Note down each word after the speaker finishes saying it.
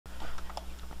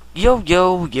Yo,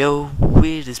 yo, yo,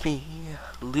 it is me,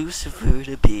 Lucifer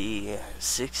to be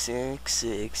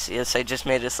 666. Yes, I just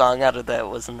made a song out of that,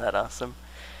 wasn't that awesome?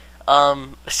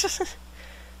 Um,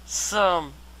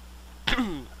 so,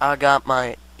 I got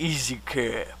my easy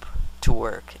cap to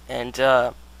work, and,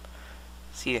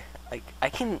 see, I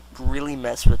can really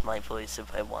mess with my voice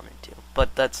if I wanted to,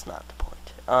 but that's not the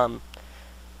point.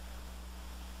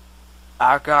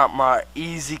 I got my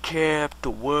easy cap to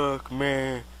work,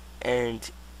 man,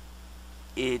 and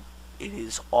it it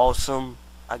is awesome.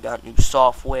 I got new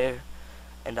software,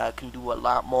 and I can do a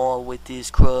lot more with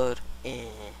this crud. And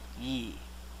yeah,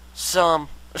 some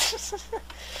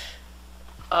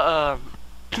um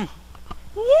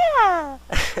yeah.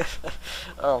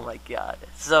 Oh my god.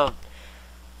 So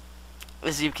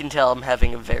as you can tell, I'm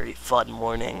having a very fun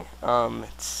morning.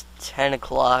 It's 10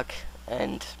 o'clock,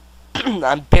 and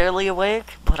I'm barely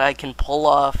awake, but I can pull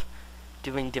off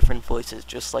doing different voices,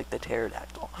 just like the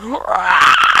pterodactyl.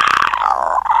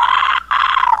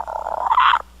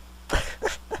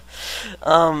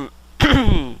 um,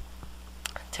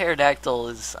 Pterodactyl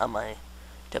is on my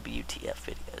WTF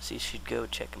videos. You should go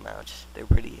check them out. They're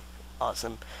pretty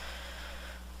awesome.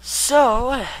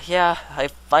 So, yeah, I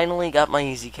finally got my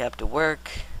easy cap to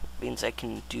work. Means I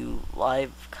can do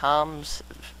live comms.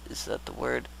 Is that the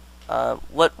word?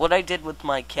 What I did with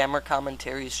my camera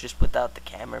commentary is just without the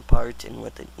camera part and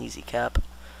with an easy cap.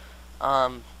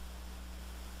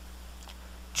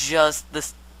 Just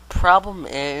this problem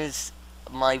is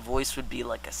my voice would be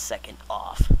like a second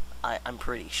off. I'm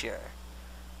pretty sure.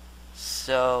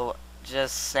 So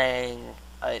just saying,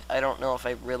 I don't know if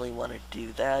I really want to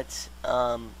do that. So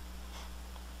I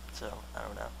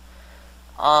don't know.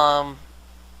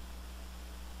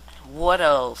 What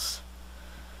else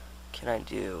can I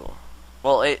do?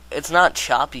 Well, it's not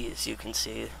choppy, as you can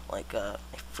see. Like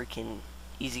freaking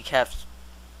easy cap,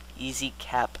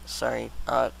 sorry,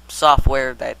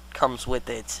 software that comes with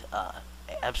it. I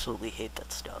absolutely hate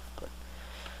that stuff, but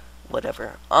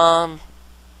whatever. So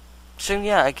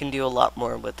yeah, I can do a lot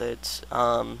more with it.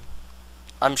 I'm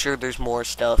sure there's more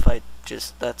stuff.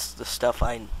 That's the stuff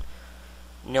I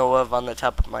know of on the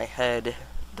top of my head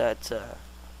that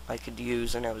I could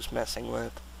use and I was messing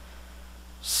with.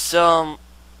 So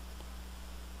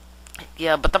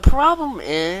yeah, but the problem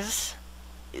is,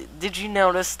 did you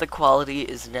notice the quality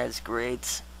isn't as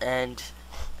great? And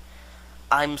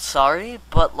I'm sorry,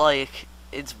 but like,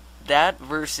 it's that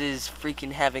versus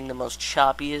freaking having the most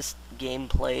choppiest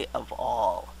gameplay of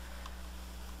all.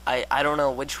 I don't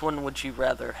know, which one would you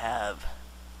rather have?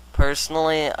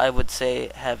 Personally, I would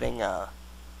say having a,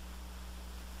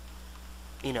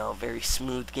 very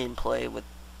smooth gameplay with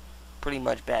pretty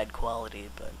much bad quality,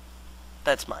 but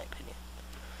that's my opinion.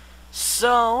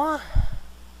 So,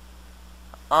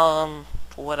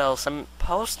 what else? I'm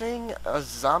posting a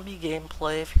zombie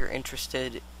gameplay if you're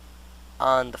interested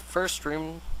on the first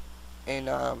stream in,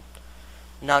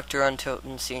 Nocturne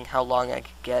Toten, seeing how long I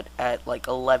could get at, like,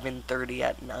 11:30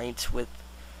 at night with,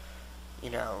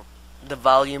 the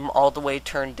volume all the way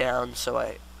turned down so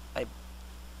I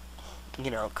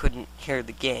couldn't hear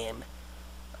the game.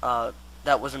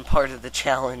 That wasn't part of the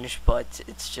challenge, but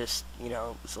it's just, it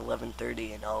was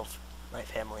 11:30 and all of my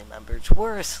family members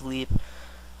were asleep,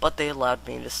 but they allowed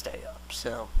me to stay up,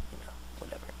 so,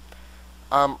 whatever.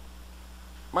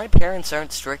 My parents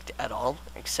aren't strict at all,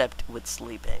 except with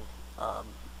sleeping.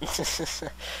 It's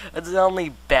the only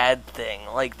bad thing.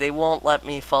 Like, they won't let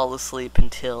me fall asleep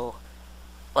until,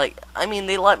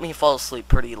 they let me fall asleep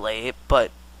pretty late,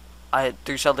 but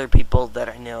there's other people that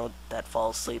I know that fall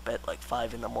asleep at like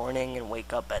 5 in the morning and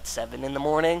wake up at 7 in the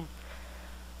morning.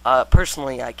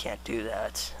 Personally, I can't do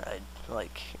that.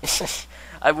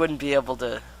 I wouldn't be able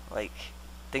to,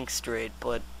 think straight,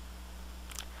 but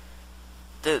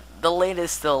the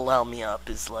latest they'll allow me up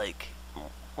is like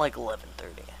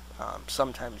 11:30.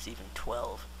 Sometimes even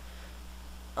 12.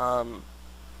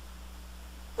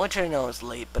 Which I know is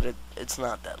late, but it's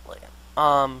not that late.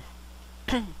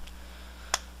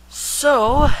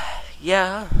 So,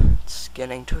 yeah, it's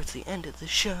getting towards the end of the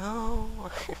show.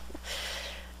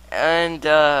 And,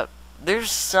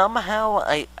 there's somehow,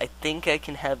 I think I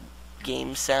can have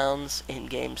game sounds,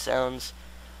 in-game sounds,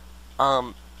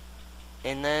 in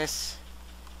this.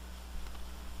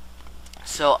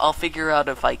 So, I'll figure out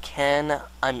if I can.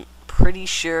 I'm pretty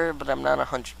sure, but I'm not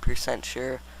 100%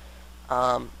 sure.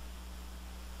 I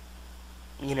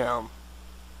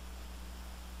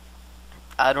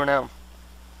don't know.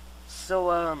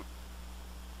 So,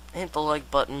 hit the like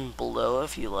button below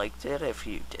if you liked it. If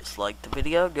you disliked the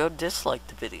video, go dislike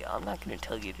the video. I'm not going to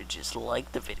tell you to just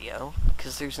like the video,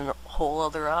 because there's a whole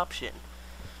other option.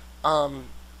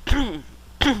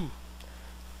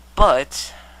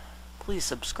 But please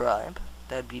subscribe.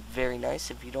 That'd be very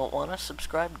nice. If you don't want to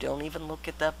subscribe, don't even look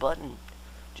at that button.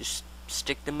 Just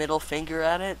stick the middle finger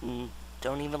at it and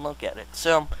don't even look at it.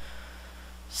 So,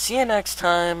 see you next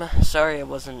time. Sorry I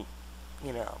wasn't,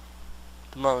 the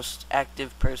most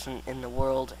active person in the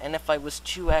world. And if I was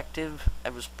too active, I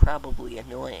was probably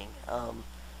annoying. I'll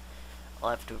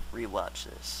have to rewatch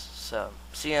this. So,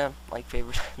 see ya. Like,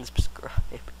 favorite, and subscribe.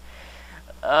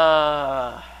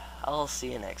 I'll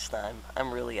see you next time.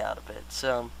 I'm really out of it.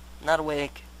 So, not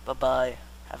awake. Bye-bye.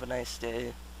 Have a nice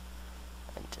day.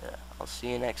 And I'll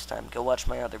see you next time. Go watch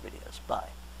my other videos. Bye.